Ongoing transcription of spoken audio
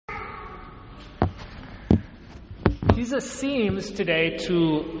Jesus seems today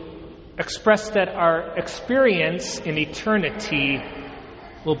to express that our experience in eternity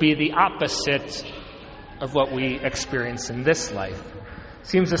will be the opposite of what we experience in this life.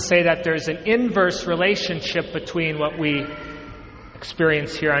 Seems to say that there's an inverse relationship between what we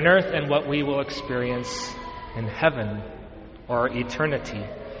experience here on earth and what we will experience in heaven or eternity.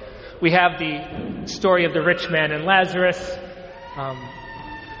 We have the story of the rich man and Lazarus.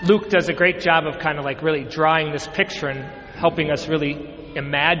 Luke does a great job of kind of like really drawing this picture and helping us really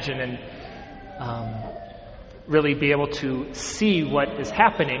imagine and really be able to see what is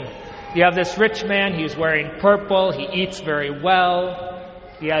happening. You have this rich man, he's wearing purple, he eats very well,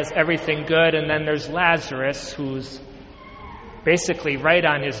 he has everything good, and then there's Lazarus, who's basically right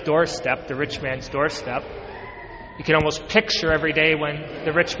on his doorstep, the rich man's doorstep. You can almost picture every day when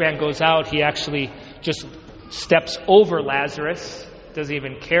the rich man goes out, he actually just steps over Lazarus, doesn't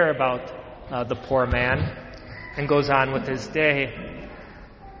even care about the poor man, and goes on with his day.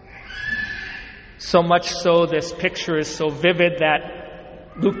 So much so, this picture is so vivid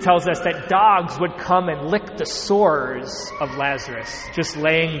that Luke tells us that dogs would come and lick the sores of Lazarus, just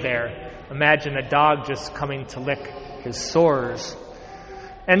laying there. Imagine a dog just coming to lick his sores.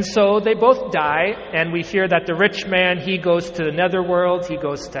 And so they both die, and we hear that the rich man, he goes to the netherworld, he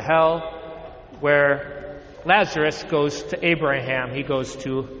goes to hell, where Lazarus goes to Abraham, he goes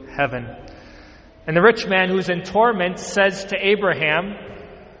to heaven. And the rich man who's in torment says to Abraham,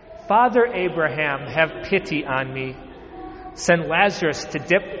 "Father Abraham, have pity on me. Send Lazarus to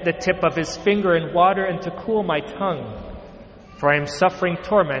dip the tip of his finger in water and to cool my tongue, for I am suffering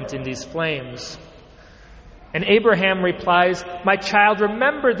torment in these flames." And Abraham replies, "My child,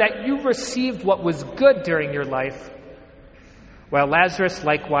 remember that you received what was good during your life, while Lazarus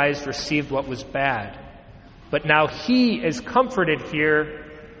likewise received what was bad. But now he is comforted here,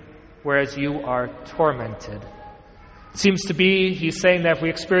 whereas you are tormented." It seems to be, he's saying that if we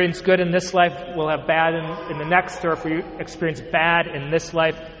experience good in this life, we'll have bad in the next, or if we experience bad in this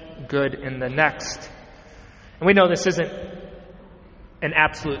life, good in the next. And we know this isn't an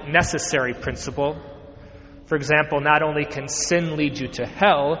absolute necessary principle. For example, not only can sin lead you to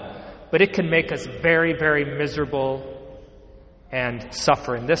hell, but it can make us very, very miserable and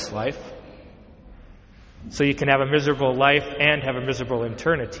suffer in this life. So you can have a miserable life and have a miserable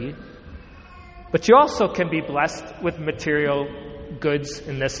eternity. But you also can be blessed with material goods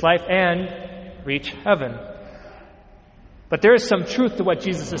in this life and reach heaven. But there is some truth to what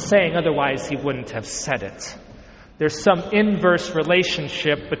Jesus is saying, otherwise he wouldn't have said it. There's some inverse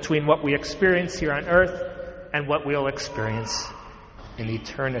relationship between what we experience here on earth and what we'll experience in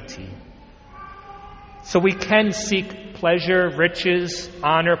eternity. So we can seek pleasure, riches,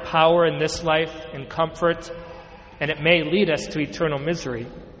 honor, power in this life, and comfort, and it may lead us to eternal misery.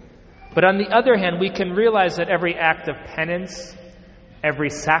 But on the other hand, we can realize that every act of penance, every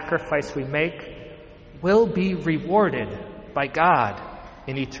sacrifice we make, will be rewarded by God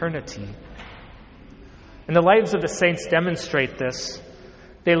in eternity. And the lives of the saints demonstrate this.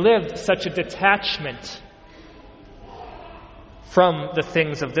 They lived such a detachment from the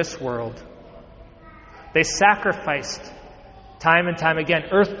things of this world. They sacrificed time and time again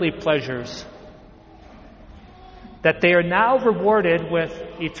earthly pleasures, that they are now rewarded with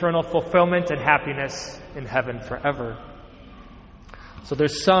eternal fulfillment and happiness in heaven forever. So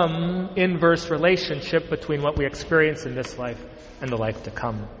there's some inverse relationship between what we experience in this life and the life to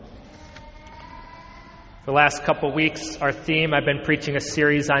come. For the last couple weeks, our theme, I've been preaching a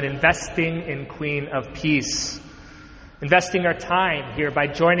series on investing in Queen of Peace. Investing our time here by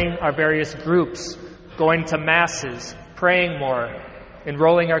joining our various groups, going to masses, praying more,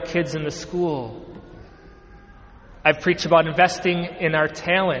 enrolling our kids in the school. I've preached about investing in our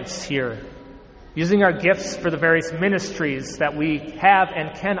talents here, using our gifts for the various ministries that we have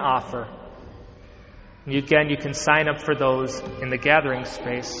and can offer. And again, you can sign up for those in the gathering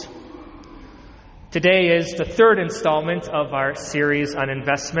space. Today is the third installment of our series on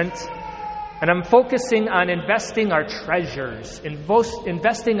investment, and I'm focusing on investing our treasures,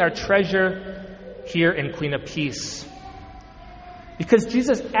 investing our treasure here in Queen of Peace. Because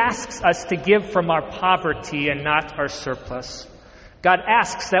Jesus asks us to give from our poverty and not our surplus. God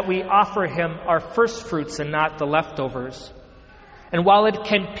asks that we offer him our first fruits and not the leftovers. And while it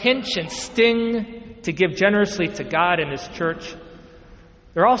can pinch and sting to give generously to God and his church,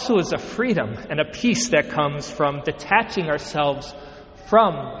 there also is a freedom and a peace that comes from detaching ourselves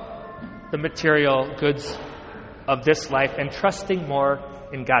from the material goods of this life and trusting more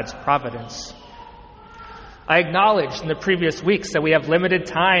in God's providence. I acknowledged in the previous weeks that we have limited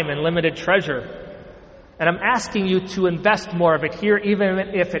time and limited treasure. And I'm asking you to invest more of it here, even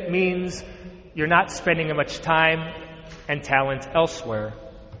if it means you're not spending much time and talent elsewhere.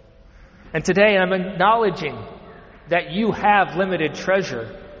 And today I'm acknowledging that you have limited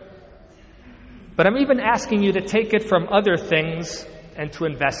treasure. But I'm even asking you to take it from other things and to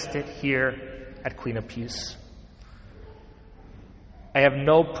invest it here at Queen of Peace. I have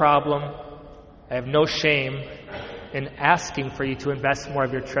no problem, I have no shame in asking for you to invest more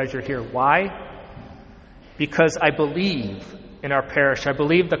of your treasure here. Why? Because I believe in our parish. I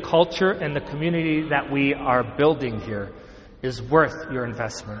believe the culture and the community that we are building here is worth your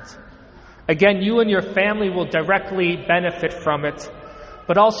investment. Again, you and your family will directly benefit from it,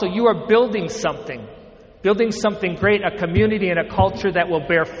 but also you are building something great, a community and a culture that will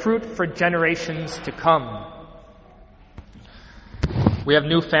bear fruit for generations to come. We have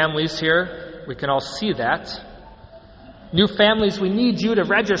new families here. We can all see that. New families, we need you to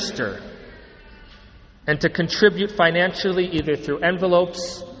register and to contribute financially either through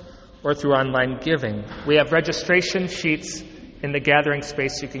envelopes or through online giving. We have registration sheets in the gathering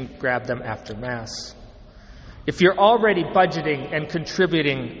space. You can grab them after Mass. If you're already budgeting and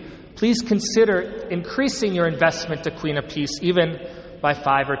contributing, please consider increasing your investment to Queen of Peace, even by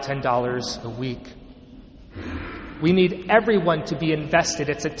 $5 or $10 a week. We need everyone to be invested.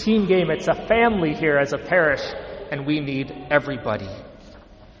 It's a team game. It's a family here as a parish, and we need everybody.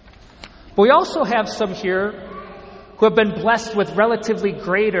 But we also have some here who have been blessed with relatively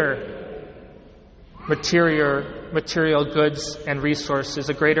greater material goods and resources,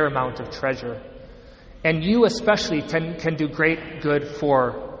 a greater amount of treasure. And you especially can do great good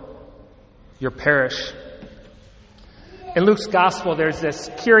for your parish. In Luke's Gospel, there's this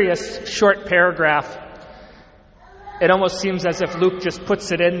curious short paragraph. It almost seems as if Luke just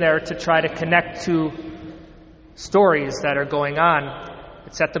puts it in there to try to connect to stories that are going on.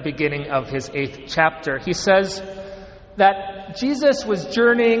 It's at the beginning of his 8th chapter. He says that Jesus was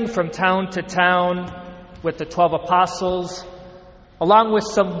journeying from town to town with the 12 apostles, along with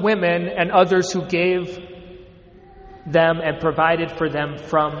some women and others who gave them and provided for them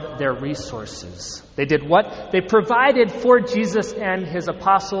from their resources. They did what? They provided for Jesus and his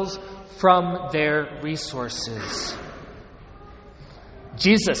apostles from their resources.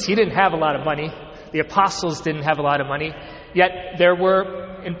 Jesus, he didn't have a lot of money. The apostles didn't have a lot of money. Yet there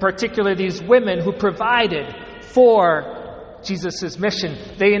were, in particular, these women who provided for Jesus' mission.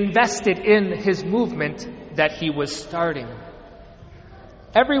 They invested in his movement that he was starting.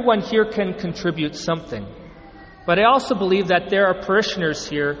 Everyone here can contribute something. But I also believe that there are parishioners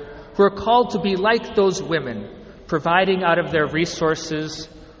here who are called to be like those women, providing out of their resources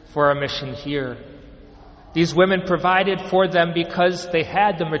for our mission here. These women provided for them because they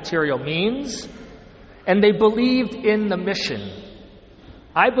had the material means and they believed in the mission.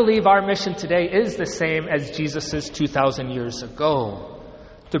 I believe our mission today is the same as Jesus' 2,000 years ago,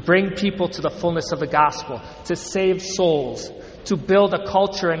 to bring people to the fullness of the gospel, to save souls, to build a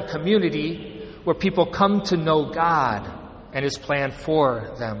culture and community where people come to know God and his plan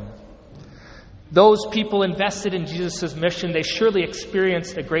for them. Those people invested in Jesus' mission, they surely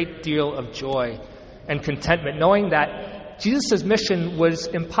experienced a great deal of joy and contentment, knowing that Jesus' mission was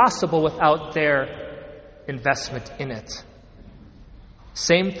impossible without their investment in it.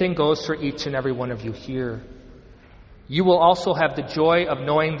 Same thing goes for each and every one of you here. You will also have the joy of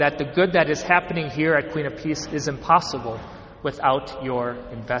knowing that the good that is happening here at Queen of Peace is impossible without your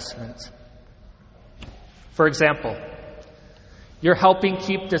investment. For example, you're helping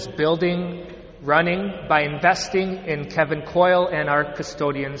keep this building running by investing in Kevin Coyle and our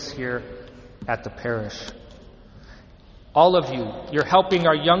custodians here at the parish. All of you, you're helping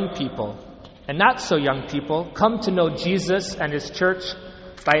our young people and not so young people come to know Jesus and his church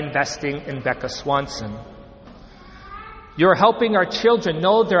by investing in Becca Swanson. You're helping our children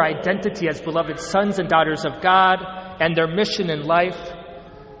know their identity as beloved sons and daughters of God and their mission in life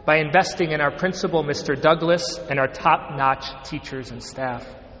by investing in our principal, Mr. Douglas, and our top-notch teachers and staff.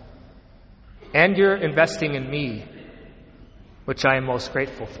 And you're investing in me, which I am most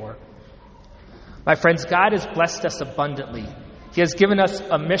grateful for. My friends, God has blessed us abundantly. He has given us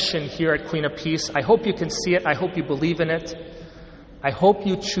a mission here at Queen of Peace. I hope you can see it. I hope you believe in it. I hope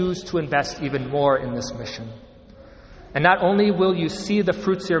you choose to invest even more in this mission. And not only will you see the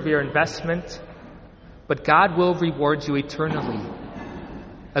fruits of your investment, but God will reward you eternally.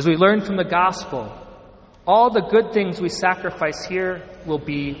 As we learn from the gospel, all the good things we sacrifice here will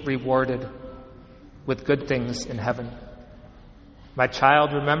be rewarded with good things in heaven. My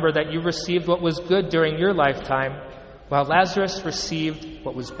child, remember that you received what was good during your lifetime, while Lazarus received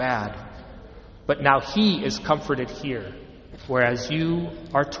what was bad. But now he is comforted here, whereas you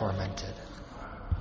are tormented.